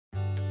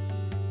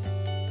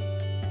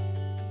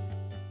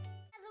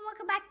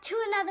to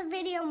another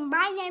video.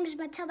 My name is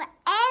Matilda,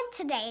 and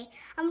today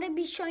I'm going to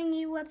be showing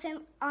you what's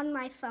on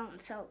my phone.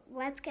 So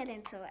let's get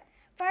into it.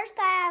 First,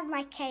 I have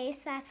my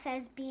case that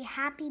says be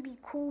happy, be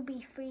cool,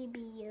 be free,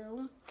 be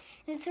you.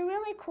 It's a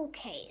really cool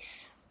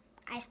case.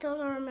 I still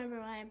don't remember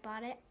when I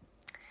bought it,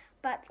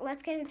 but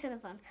let's get into the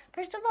phone.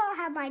 First of all, I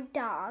have my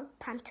dog,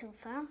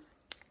 Pantufa.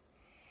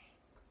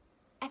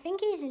 I think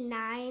he's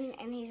 9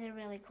 and he's a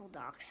really cool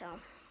dog, so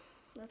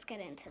let's get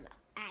into the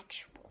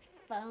actual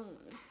phone.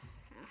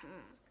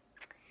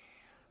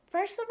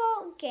 First of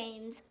all,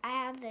 games. I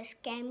have this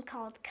game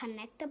called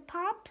Connect the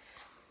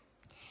Pops.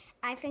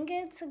 I think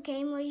it's a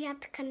game where you have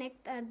to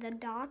connect the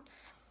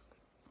dots.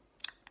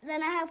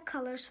 Then I have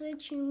Color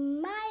Switch. You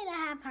might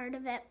have heard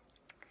of it.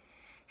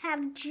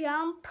 Have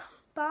Jump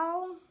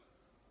Ball.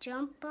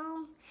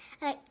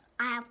 And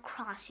I have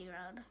Crossy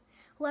Road.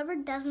 Whoever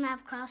doesn't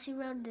have Crossy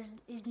Road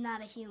is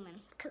not a human.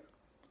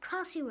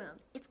 Crossy Road.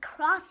 It's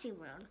Crossy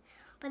Road.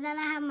 But then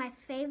I have my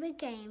favorite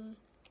game,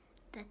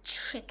 the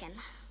chicken.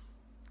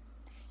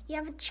 You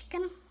have a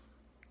chicken.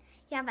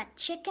 You have a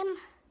chicken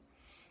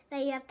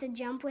that you have to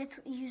jump with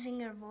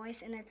using your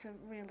voice, and it's a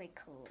really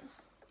cool.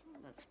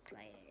 Let's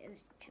play it. As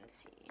you can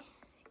see,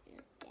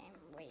 here's the game.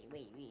 Wait.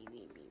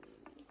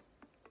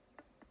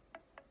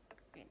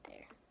 Right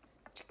there.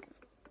 Chicken.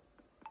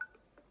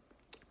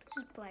 Let's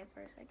just play for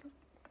a second.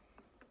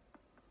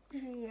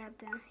 You have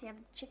the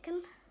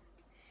chicken.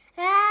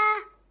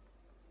 Ah!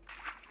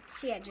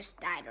 See, I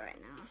just died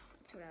right now.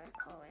 That's what I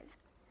call it.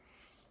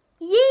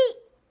 Yeet!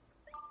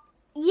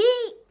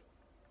 Yeet!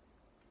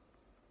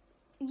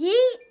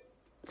 Yeet!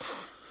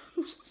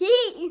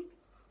 Yeet!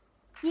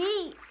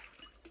 Yeet!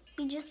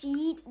 You just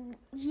yeet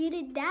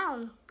it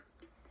down.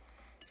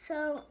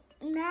 So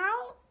now,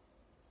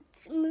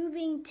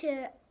 moving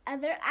to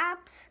other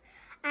apps,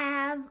 I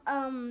have,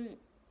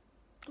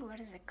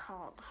 what is it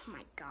called? Oh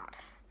my God.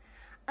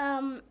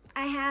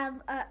 I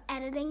have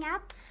editing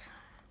apps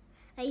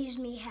that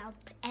usually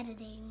help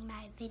editing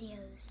my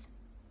videos.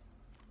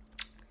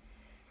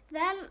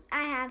 Then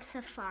I have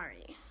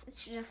Safari.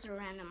 It's just a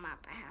random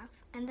app I have.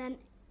 And then,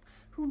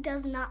 who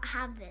does not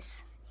have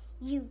this?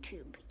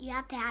 YouTube. You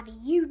have to have a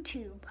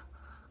YouTube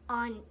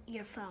on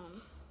your phone.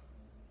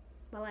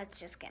 Well, let's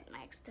just get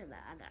next to the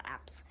other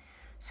apps.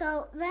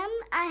 So then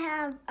I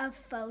have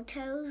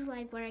photos,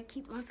 like where I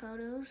keep my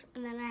photos.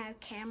 And then I have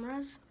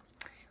cameras,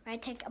 where I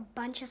take a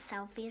bunch of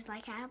selfies.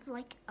 Like I have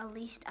like at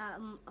least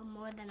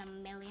more than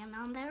 1 million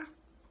on there.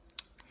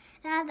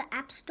 Then I have the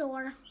App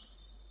Store,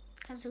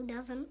 because who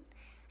doesn't?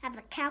 I have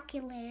the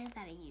calculator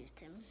that I use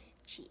to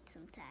cheat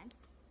sometimes.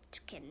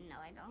 Just kidding, no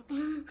I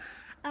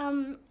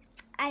don't.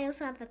 I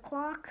also have the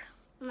clock,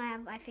 and I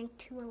have, I think,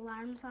 2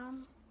 alarms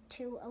on.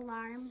 2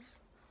 alarms.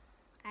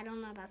 I don't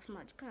know that's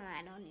much, but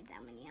I don't need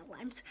that many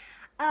alarms.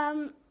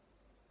 And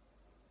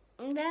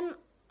then,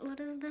 what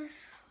is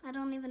this? I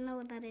don't even know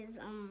what that is.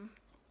 And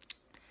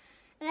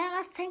then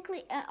that's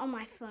technically on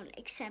my phone,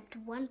 except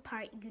one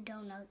part you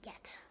don't know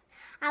yet.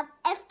 I have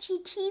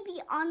FGTV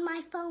on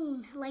my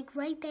phone, like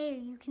right there.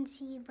 You can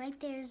see right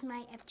there is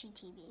my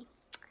FGTV.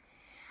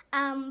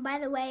 By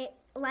the way,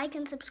 like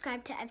and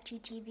subscribe to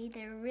FGTV.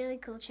 They're a really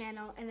cool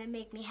channel, and they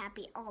make me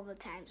happy all the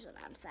times when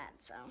I'm sad.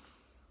 So,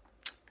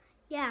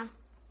 yeah.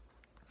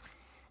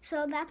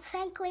 So that's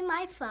technically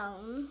my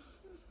phone.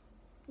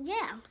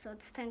 Yeah. So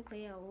it's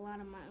technically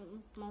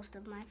most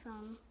of my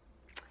phone.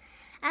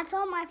 That's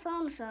all my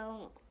phone.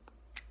 So,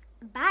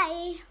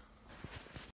 bye.